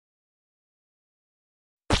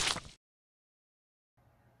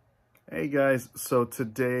Hey guys, so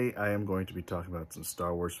today I am going to be talking about some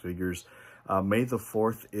Star Wars figures. May the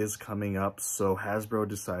 4th is coming up, so Hasbro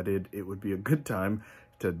decided it would be a good time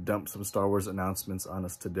to dump some Star Wars announcements on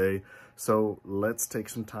us today. So let's take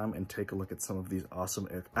some time and take a look at some of these awesome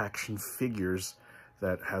action figures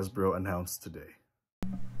that Hasbro announced today.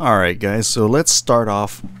 Alright guys, so let's start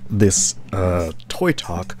off this toy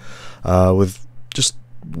talk with just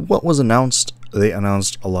what was announced. They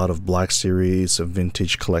announced a lot of Black Series, a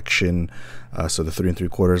vintage collection, so the 3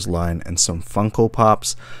 3/4 line, and some Funko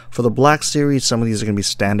Pops. For the Black Series, some of these are going to be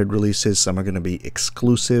standard releases, some are going to be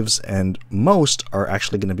exclusives, and most are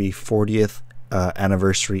actually going to be 40th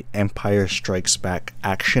anniversary Empire Strikes Back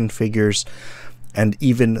action figures. And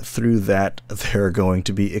even through that, there are going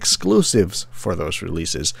to be exclusives for those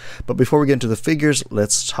releases. But before we get into the figures,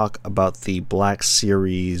 let's talk about the Black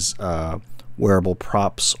Series wearable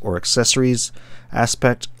props or accessories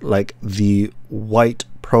aspect, like the white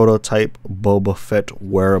prototype Boba Fett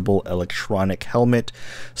wearable electronic helmet.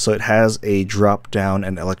 So it has a drop down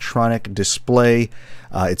and electronic display.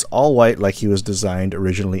 It's all white like he was designed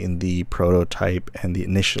originally in the prototype and the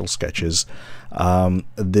initial sketches.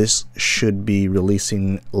 This should be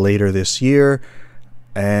releasing later this year,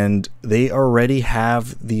 and they already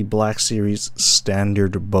have the Black Series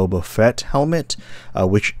standard Boba Fett helmet,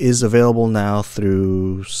 which is available now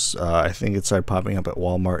through, I think it started popping up at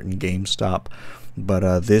Walmart and GameStop,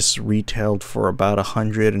 but this retailed for about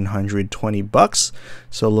 $100 and $120,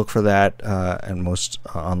 so look for that at most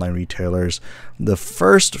online retailers. The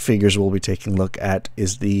first figures we'll be taking a look at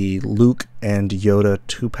is the Luke and Yoda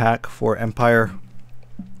 2-pack for Empire.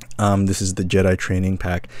 This is the Jedi training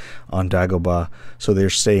pack on Dagobah. So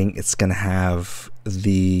they're saying it's going to have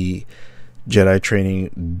the Jedi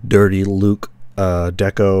training dirty Luke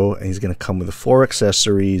deco, and he's going to come with 4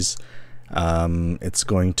 accessories. It's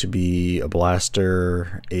going to be a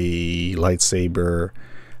blaster, a lightsaber,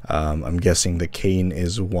 I'm guessing the cane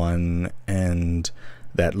is one, and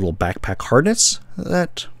that little backpack harness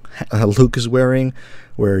that Luke is wearing,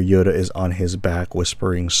 where Yoda is on his back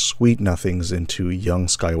whispering sweet nothings into young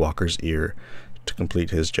Skywalker's ear to complete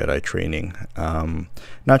his Jedi training.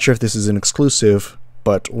 Not sure if this is an exclusive,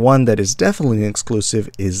 but one that is definitely an exclusive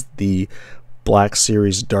is the Black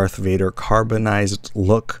Series Darth Vader carbonized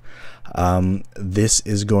look. This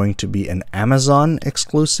is going to be an Amazon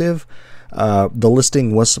exclusive. The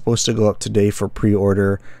listing was supposed to go up today for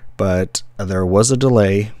pre-order, but there was a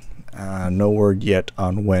delay. No word yet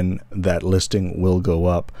on when that listing will go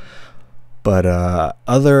up. But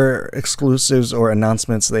other exclusives or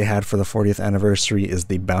announcements they had for the 40th anniversary is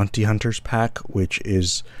the Bounty Hunters pack, which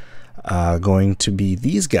is going to be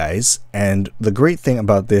these guys. And the great thing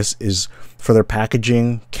about this is, for their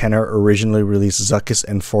packaging, Kenner originally released Zuckuss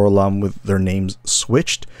and 4-LOM with their names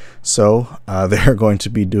switched. So they're going to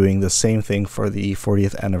be doing the same thing for the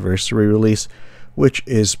 40th anniversary release, which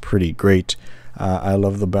is pretty great. I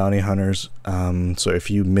love the Bounty Hunters, so if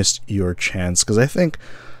you missed your chance, because I think,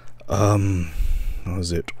 what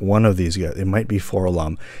was it, one of these guys, it might be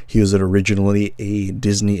 4-LOM, he was originally a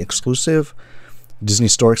Disney exclusive, Disney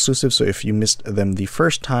Store exclusive, so if you missed them the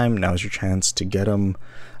first time, now's your chance to get them.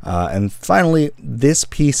 And finally, this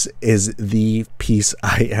piece is the piece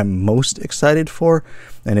I am most excited for,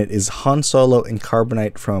 and it is Han Solo in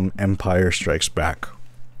Carbonite from Empire Strikes Back.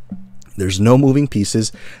 There's no moving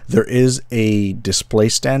pieces. There is a display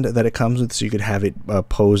stand that it comes with, so you could have it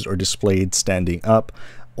posed or displayed standing up,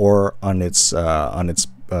 or on its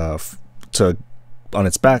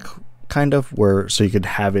back, kind of, where so you could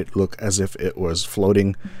have it look as if it was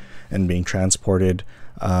floating and being transported.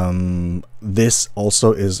 This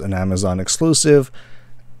also is an Amazon exclusive.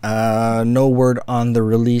 No word on the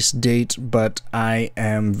release date, but I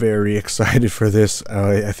am very excited for this.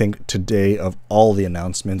 I think today, of all the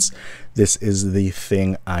announcements, this is the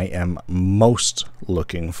thing I am most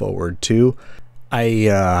looking forward to. I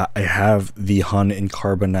have the Han in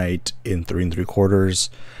Carbonite in 3 3/4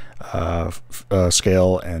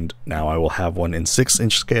 scale, and now I will have one in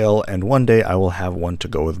 6-inch scale, and one day I will have one to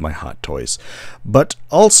go with my Hot Toys. But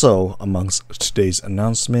also amongst today's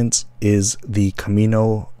announcements is the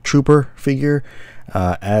Camino Trooper figure,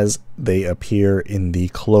 as they appear in the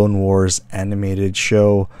Clone Wars animated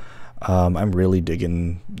show. I'm really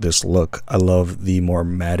digging this look. I love the more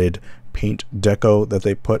matted paint deco that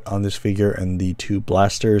they put on this figure and the 2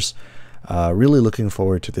 blasters. Really looking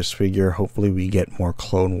forward to this figure. Hopefully we get more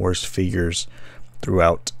Clone Wars figures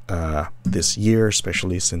throughout this year,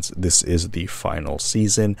 especially since this is the final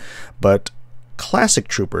season. But classic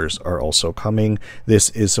troopers are also coming. This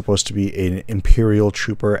is supposed to be an Imperial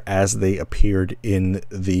trooper as they appeared in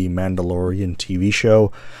the Mandalorian TV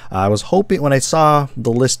show. I was hoping, when I saw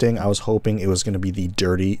the listing, I was hoping it was going to be the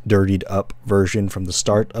dirtied up version from the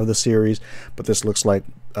start of the series, but this looks like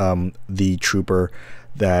the trooper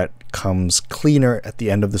that comes cleaner at the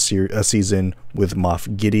end of the season with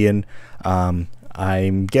Moff Gideon.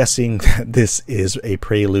 I'm guessing that this is a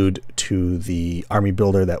prelude to the army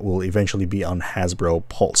builder that will eventually be on Hasbro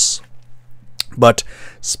Pulse. But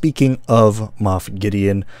speaking of Moff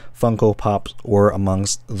Gideon, Funko Pops were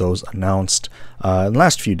amongst those announced in the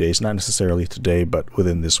last few days, not necessarily today, but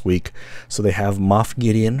within this week. So they have Moff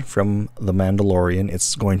Gideon from The Mandalorian.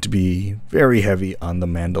 It's going to be very heavy on The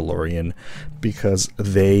Mandalorian because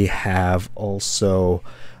they have also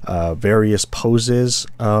various poses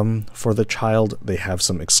for the child. They have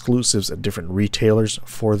some exclusives at different retailers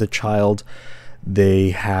for the child. They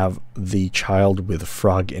have the child with a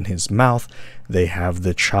frog in his mouth. They have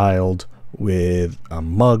the child with a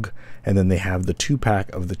mug, and then they have the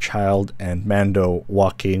 2-pack of the child and Mando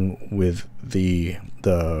walking with the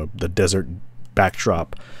desert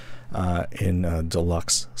backdrop in a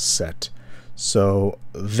deluxe set. So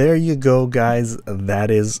there you go, guys. That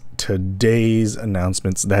is today's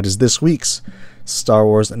announcements. That is this week's Star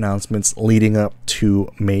Wars announcements leading up to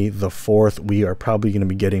May the 4th. We are probably going to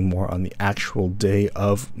be getting more on the actual day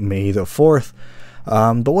of May the 4th.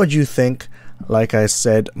 But what do you think? Like I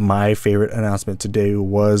said, my favorite announcement today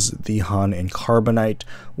was the Han and Carbonite.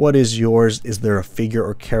 What is yours? Is there a figure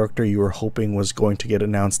or character you were hoping was going to get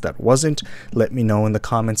announced that wasn't? Let me know in the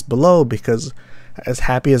comments below, because as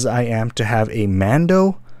happy as I am to have a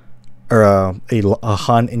Mando or a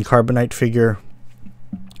Han and Carbonite figure,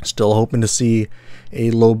 still hoping to see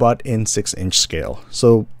a Lobot in 6-inch scale.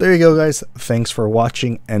 So there you go, guys. Thanks for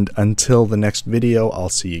watching, and until the next video, I'll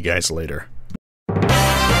see you guys later.